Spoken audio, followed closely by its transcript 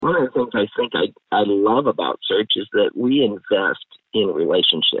one of the things I think I love about Search is that we invest in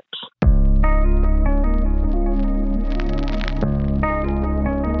relationships.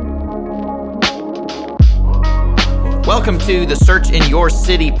 Welcome to the Search in Your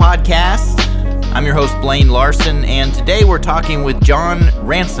City podcast. I'm your host, Blaine Larson, and today we're talking with John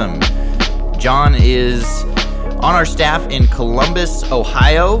Ransom. John is on our staff in Columbus,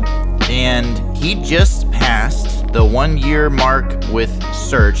 Ohio, and he just passed the 1-year mark with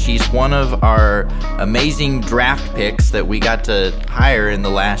Search. He's one of our amazing draft picks that we got to hire in the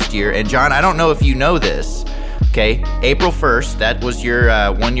last year. And John, I don't know if you know this, okay? April 1st, that was your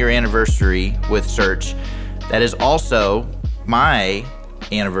 1-year anniversary with Search. That is also my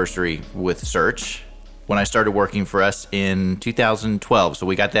anniversary with Search when I started working for us in 2012. So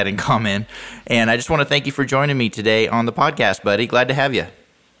we got that in common. And I just want to thank you for joining me today on the podcast, buddy. Glad to have you.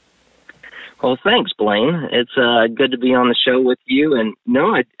 Well, thanks, Blaine. It's good to be on the show with you. And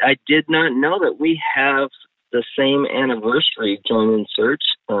no, I did not know that we have the same anniversary joining Search.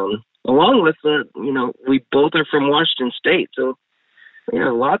 Along with we both are from Washington State, so we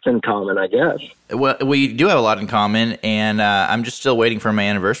have lots in common, I guess. Well, we do have a lot in common, and I'm just still waiting for my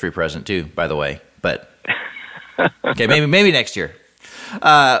anniversary present too, by the way. But okay, maybe next year.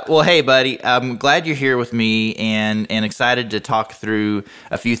 Well, hey, buddy, I'm glad you're here with me and excited to talk through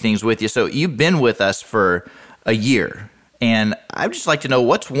a few things with you. So you've been with us for a year, and I'd just like to know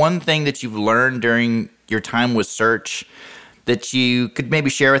what's one thing that you've learned during your time with Search that you could maybe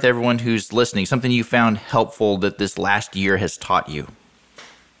share with everyone who's listening, something you found helpful that this last year has taught you.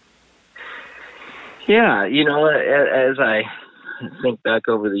 Yeah, as I think back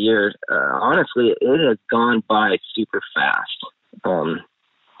over the years, honestly, it has gone by super fast.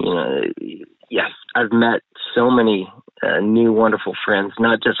 Yes, I've met so many new wonderful friends,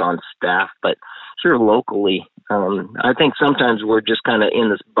 not just on staff, but here locally. I think sometimes we're just kind of in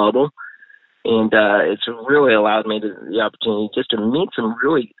this bubble, and it's really allowed me the opportunity just to meet some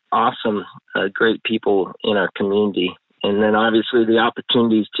really awesome, great people in our community. And then obviously the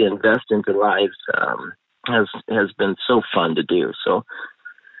opportunities to invest into lives has been so fun to do. So,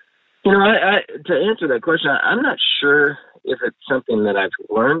 I to answer that question, I'm not sure if it's something that I've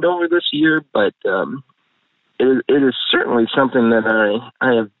learned over this year, but it is certainly something that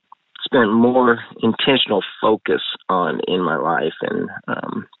I have spent more intentional focus on in my life. And,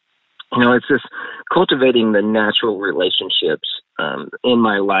 it's just cultivating the natural relationships in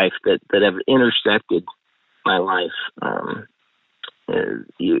my life that have intersected my life,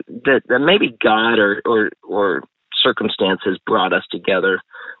 that maybe God or circumstance has brought us together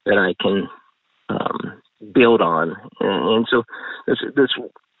that I can build on. And so this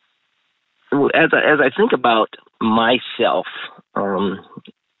as I think about myself, the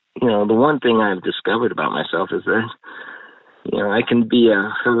one thing I've discovered about myself is that I can be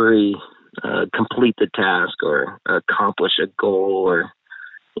a hurry, complete the task or accomplish a goal, or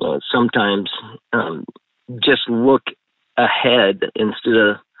sometimes just look ahead instead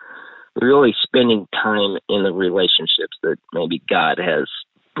of really spending time in the relationships that maybe God has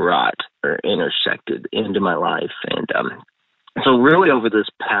brought or intersected into my life. And so really over this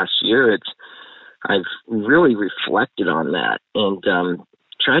past year, I've really reflected on that and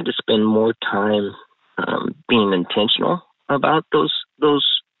tried to spend more time being intentional about those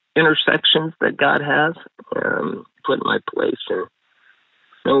intersections that God has put in my place.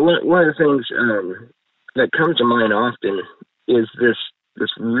 And one of the things that comes to mind often is this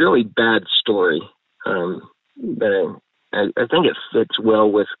really bad story that I think it fits well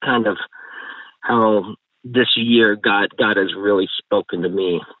with kind of how this year God has really spoken to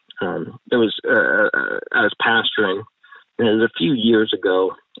me. I was pastoring, and it was a few years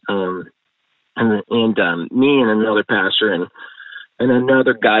ago, and me and another pastor and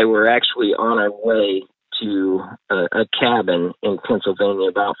another guy were actually on our way to a cabin in Pennsylvania,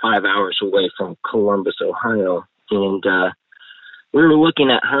 about 5 hours away from Columbus, Ohio. And we were looking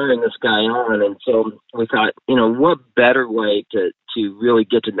at hiring this guy on. And so we thought, what better way to really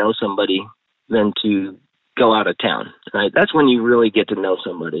get to know somebody than to go out of town, right? That's when you really get to know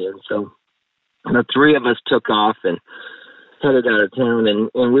somebody. And so the three of us took off and headed out of town.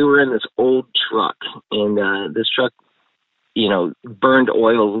 And we were in this old truck. And this truck, burned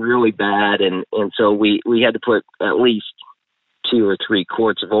oil really bad. And so we had to put at least 2 or 3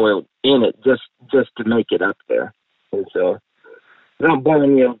 quarts of oil in it just to make it up there. And so without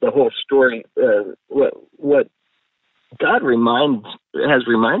boring you the whole story, what God has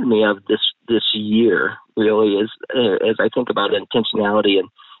reminded me of this year really is, as I think about intentionality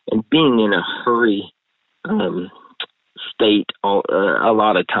and being in a hurry state a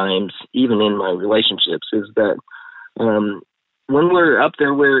lot of times, even in my relationships, is that when we were up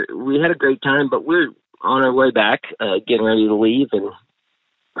there, we had a great time, but we're on our way back, getting ready to leave, and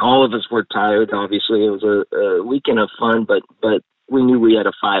all of us were tired. Obviously, it was a weekend of fun, but we knew we had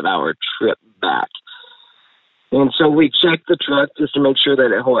a 5-hour trip back. And so we checked the truck just to make sure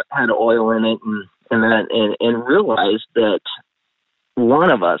that it had oil in it and realized that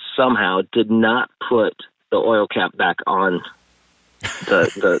one of us somehow did not put the oil cap back on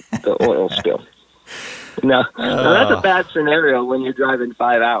the oil spill. Now that's a bad scenario when you're driving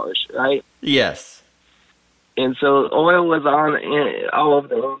 5 hours, right? Yes. And so oil was on all over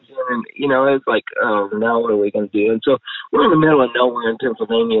the engine, and it's like, oh, now what are we going to do? And so we're in the middle of nowhere in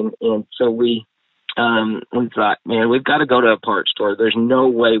Pennsylvania, and so we thought, man, we've got to go to a parts store. There's no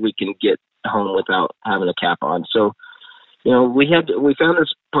way we can get home without having a cap on. So, we found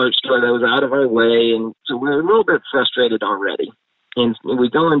this parts store that was out of our way, and so we were a little bit frustrated already. And we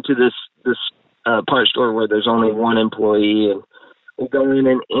go into this parts store where there's only one employee, and we go in,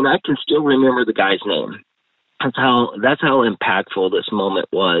 and I can still remember the guy's name. That's how impactful this moment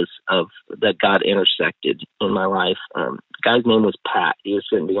was of that God intersected in my life. The guy's name was Pat. He was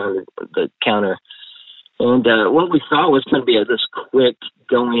sitting behind the counter. And what we thought was going to be this quick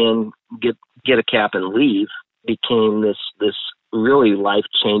go in, get a cap and leave became this really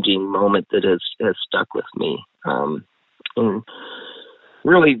life-changing moment that has stuck with me. And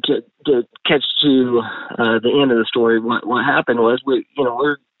really to catch to the end of the story, what happened was we're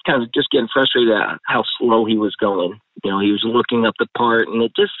kind of just getting frustrated at how slow he was going. He was looking up the part, and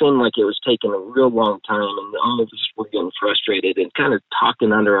it just seemed like it was taking a real long time, and all of us were getting frustrated and kind of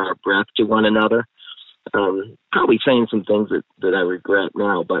talking under our breath to one another. Probably saying some things that I regret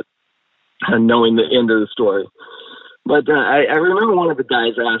now, but knowing the end of the story. But I remember one of the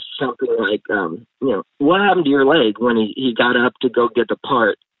guys asked something like, what happened to your leg when he got up to go get the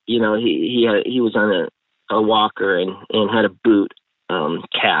part? He was on a walker and had a boot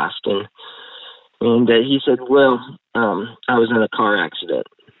cast, and he said, well, I was in a car accident,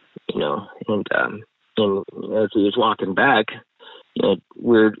 and as he was walking back,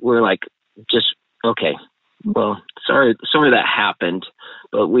 we're like, just okay, well, sorry that happened,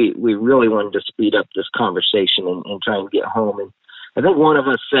 but we really wanted to speed up this conversation and try and get home. And I think one of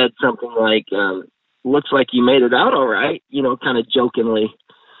us said something like, looks like you made it out all right, kind of jokingly.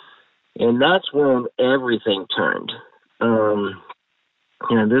 And that's when everything turned.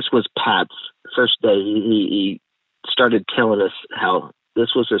 This was Pat's first day. He started telling us how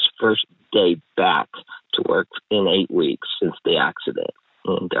this was his first day back to work in 8 weeks since the accident.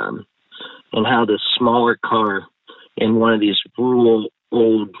 And how this smaller car in one of these rural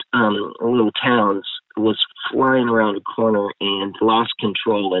old little towns was flying around a corner and lost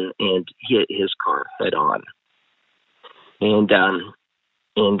control and hit his car head on.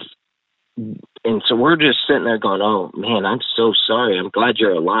 And so we're just sitting there going, oh man, I'm so sorry. I'm glad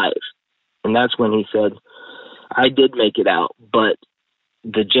you're alive. And that's when he said, I did make it out, but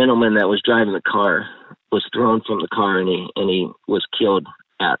the gentleman that was driving the car was thrown from the car and he was killed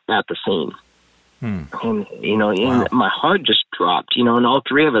at the scene. And, Wow. my heart just dropped, and all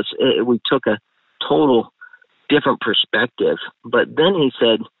three of us, we took a total different perspective. But then he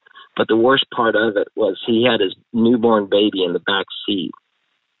said, but the worst part of it was he had his newborn baby in the back seat,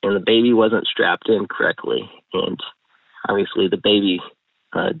 and the baby wasn't strapped in correctly. And obviously the baby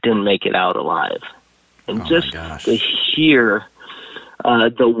didn't make it out alive. And just to hear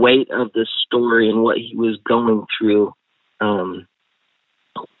the weight of the story and what he was going through,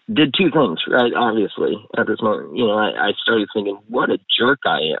 did two things, right? Obviously, at this moment, I started thinking, what a jerk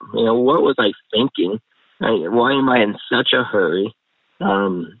I am. What was I thinking? Why am I in such a hurry?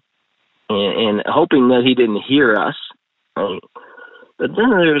 And hoping that he didn't hear us. Right? But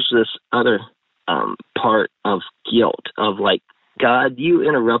then there's this other part of guilt of like, God, you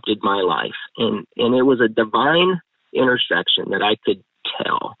interrupted my life. And it was a divine intersection that I could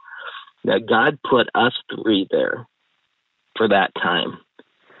tell that God put us three there for that time.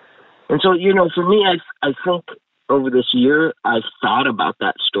 And so, for me, I think over this year, I've thought about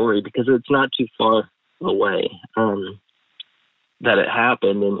that story because it's not too far away that it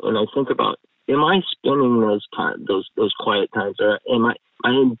happened. And I think about, am I spending those quiet times, or am I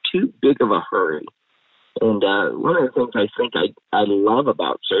in too big of a hurry? And one of the things I think I love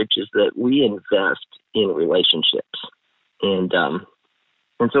about Search is that we invest in relationships. And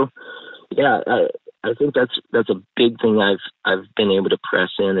so, yeah, I think that's a big thing I've been able to press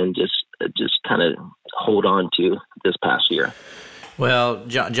in and just kind of hold on to this past year. Well,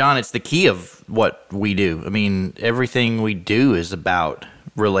 John, it's the key of what we do. I mean, everything we do is about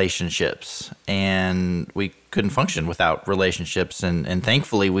relationships, and we couldn't function without relationships. And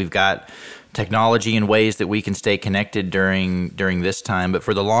thankfully, we've got technology and ways that we can stay connected during this time. But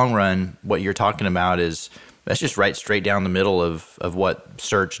for the long run, what you're talking about that's just right straight down the middle of what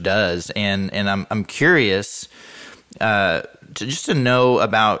Search does. And I'm curious to know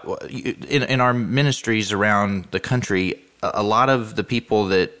about in our ministries around the country, a lot of the people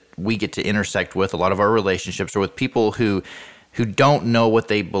that we get to intersect with, a lot of our relationships are with people who don't know what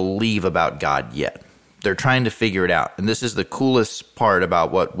they believe about God yet. They're trying to figure it out. And this is the coolest part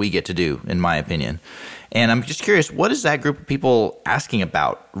about what we get to do, in my opinion. And I'm just curious, what is that group of people asking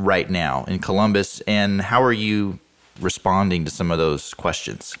about right now in Columbus, and how are you responding to some of those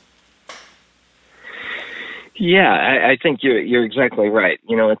questions? Yeah, I think you're exactly right.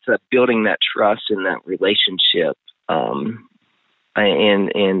 It's building that trust and that relationship, and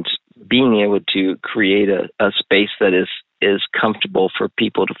being able to create a space that is comfortable for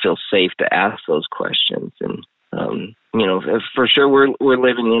people to feel safe to ask those questions. And for sure, we're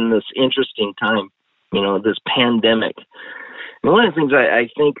living in this interesting time. This pandemic. And one of the things I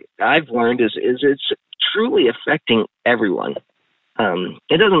think I've learned is it's truly affecting everyone.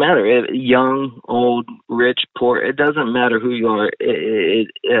 It doesn't matter, young, old, rich, poor. It doesn't matter who you are. It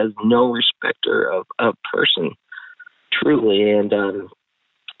has no respecter of person, truly. And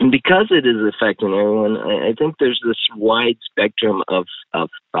because it is affecting everyone, I think there's this wide spectrum of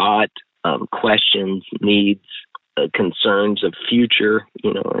thought, questions, needs, concerns of future.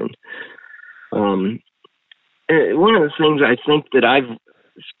 And one of the things I think that I've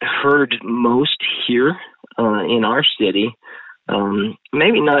heard most here in our city.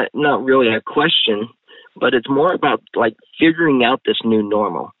 Maybe not really a question, but it's more about like figuring out this new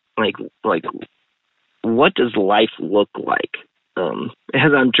normal. Like what does life look like?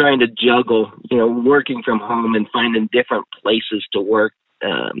 As I'm trying to juggle, working from home and finding different places to work,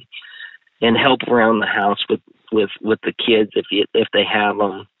 and help around the house with the kids if they have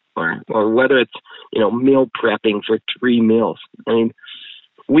them, or whether it's meal prepping for 3 meals. I mean,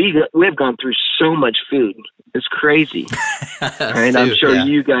 we've gone through so much food. It's crazy. Right? I'm sure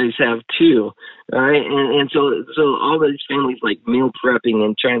you guys have too. Right? And so all these families like meal prepping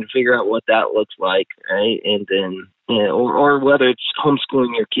and trying to figure out what that looks like, right? And then or whether it's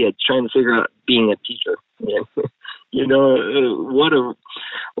homeschooling your kids, trying to figure out being a teacher.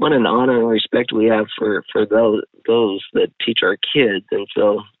 What an honor and respect we have for those that teach our kids. And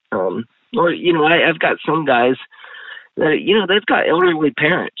so I've got some guys that they've got elderly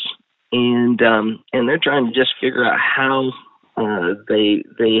parents, and they're trying to just figure out how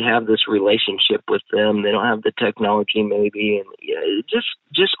they have this relationship with them. They don't have the technology maybe, and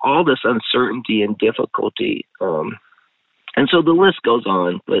just all this uncertainty and difficulty. And so the list goes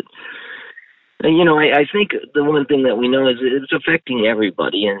on, but I think the one thing that we know is it's affecting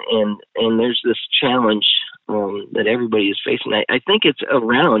everybody, and there's this challenge that everybody is facing. I think it's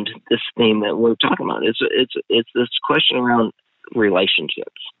around this theme that we're talking about. It's this question around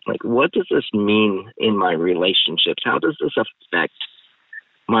relationships. Like, what does this mean in my relationships? How does this affect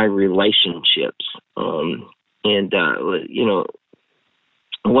my relationships?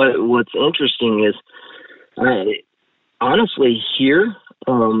 What's interesting is, honestly, here,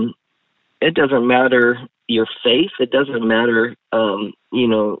 it doesn't matter your faith. It doesn't matter,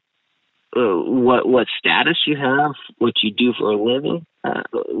 what status you have, what you do for a living.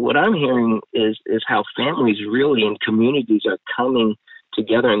 What I'm hearing is how families really and communities are coming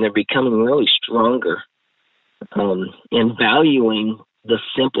together, and they're becoming really stronger, and valuing the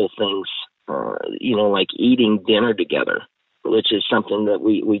simple things, like eating dinner together, which is something that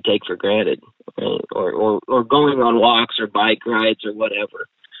we take for granted, right? Or going on walks or bike rides or whatever.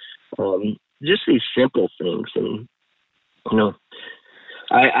 Just these simple things. And,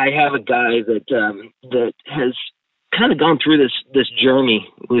 I have a guy that has kind of gone through this journey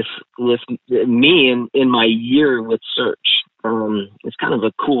with me in my year with Search. It's kind of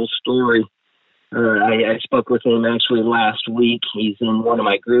a cool story. I spoke with him actually last week. He's in one of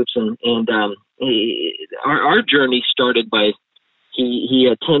my groups, and our journey started by he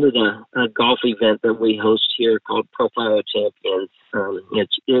attended a golf event that we host here called Profile of Champions.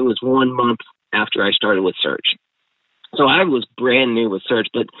 It was 1 month after I started with Search. So I was brand new with Search,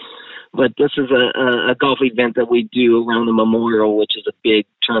 but this is a golf event that we do around the Memorial, which is a big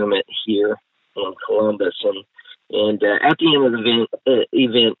tournament here in Columbus. And at the end of the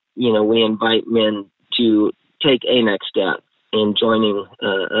event, we invite men to take a next step in joining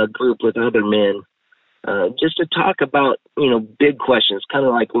a group with other men, just to talk about, big questions, kind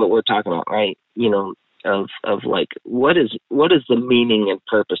of like what we're talking about, right? Of like, what is the meaning and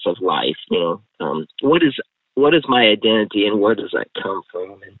purpose of life? What is what is my identity and where does that come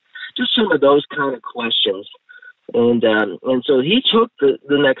from? And just some of those kind of questions. And so he took the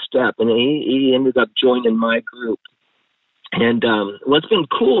next step, and he ended up joining my group. And what's been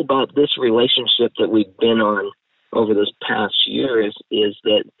cool about this relationship that we've been on over this past year is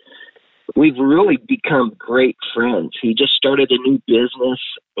that we've really become great friends. He just started a new business,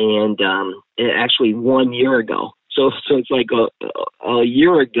 and actually 1 year ago. So it's like a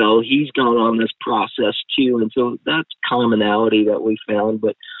year ago, he's gone on this process too. And so that's commonality that we found.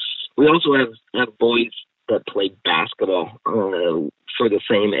 But we also have boys that played basketball for the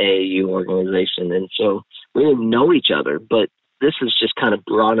same AAU organization. And so we didn't know each other, but this has just kind of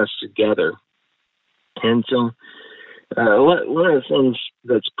brought us together. And so one of the things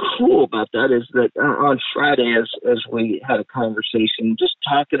that's cool about that is that on Friday, as we had a conversation, just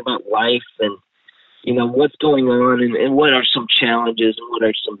talking about life and, what's going on and what are some challenges and what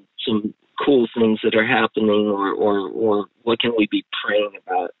are some cool things that are happening or what can we be praying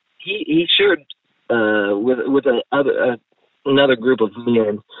about. He shared with another group of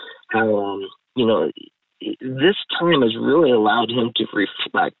men how, this time has really allowed him to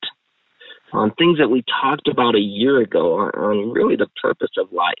reflect on things that we talked about a year ago on really the purpose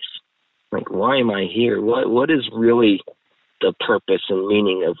of life. Like, why am I here? What is really the purpose and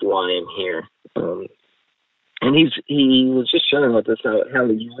meaning of why I'm here? And he was just sharing with us how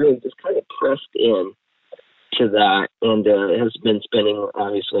he really just kind of pressed in to that and has been spending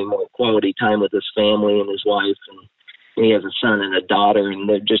obviously more quality time with his family and his wife, and he has a son and a daughter, and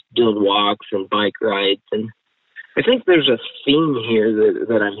they're just doing walks and bike rides. And I think there's a theme here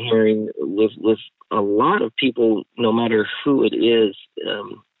that I'm hearing with a lot of people, no matter who it is,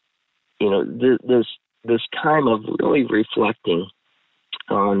 this time of really reflecting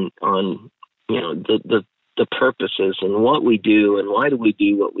on the purposes and what we do and why do we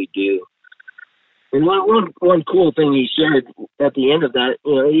do what we do. And one cool thing he shared at the end of that,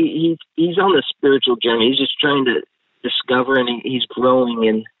 he's on the spiritual journey. He's just trying to discover, and he's growing.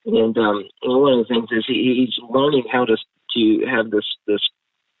 And one of the things is he's learning how to have this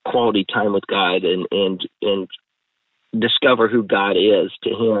quality time with God and discover who God is to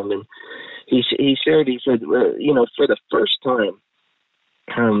him. And he said, for the first time,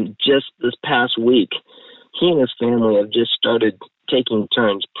 just this past week, he and his family have just started taking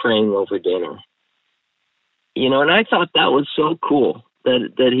turns praying over dinner. And I thought that was so cool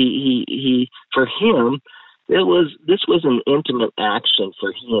that he for him, this was an intimate action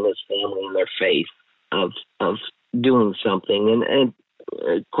for he and his family and their faith of doing something. And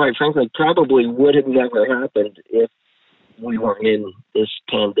quite frankly, probably would have never happened if we weren't in this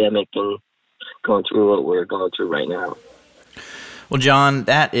pandemic and going through what we're going through right now. Well, John,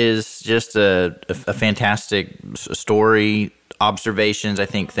 that is just a fantastic story, observations, I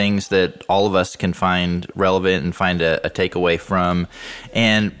think things that all of us can find relevant and find a takeaway from.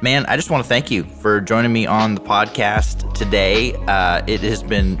 And man, I just want to thank you for joining me on the podcast today. It has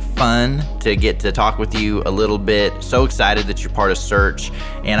been fun to get to talk with you a little bit. So excited that you're part of Search.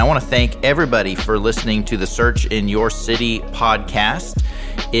 And I want to thank everybody for listening to the Search in Your City podcast.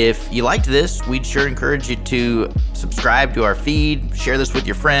 If you liked this, we'd sure encourage you to subscribe to our feed, share this with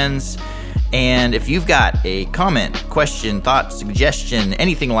your friends. And if you've got a comment, question, thought, suggestion,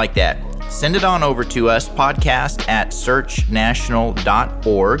 anything like that, send it on over to us,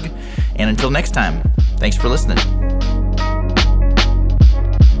 podcast@searchnational.org. And until next time, thanks for listening.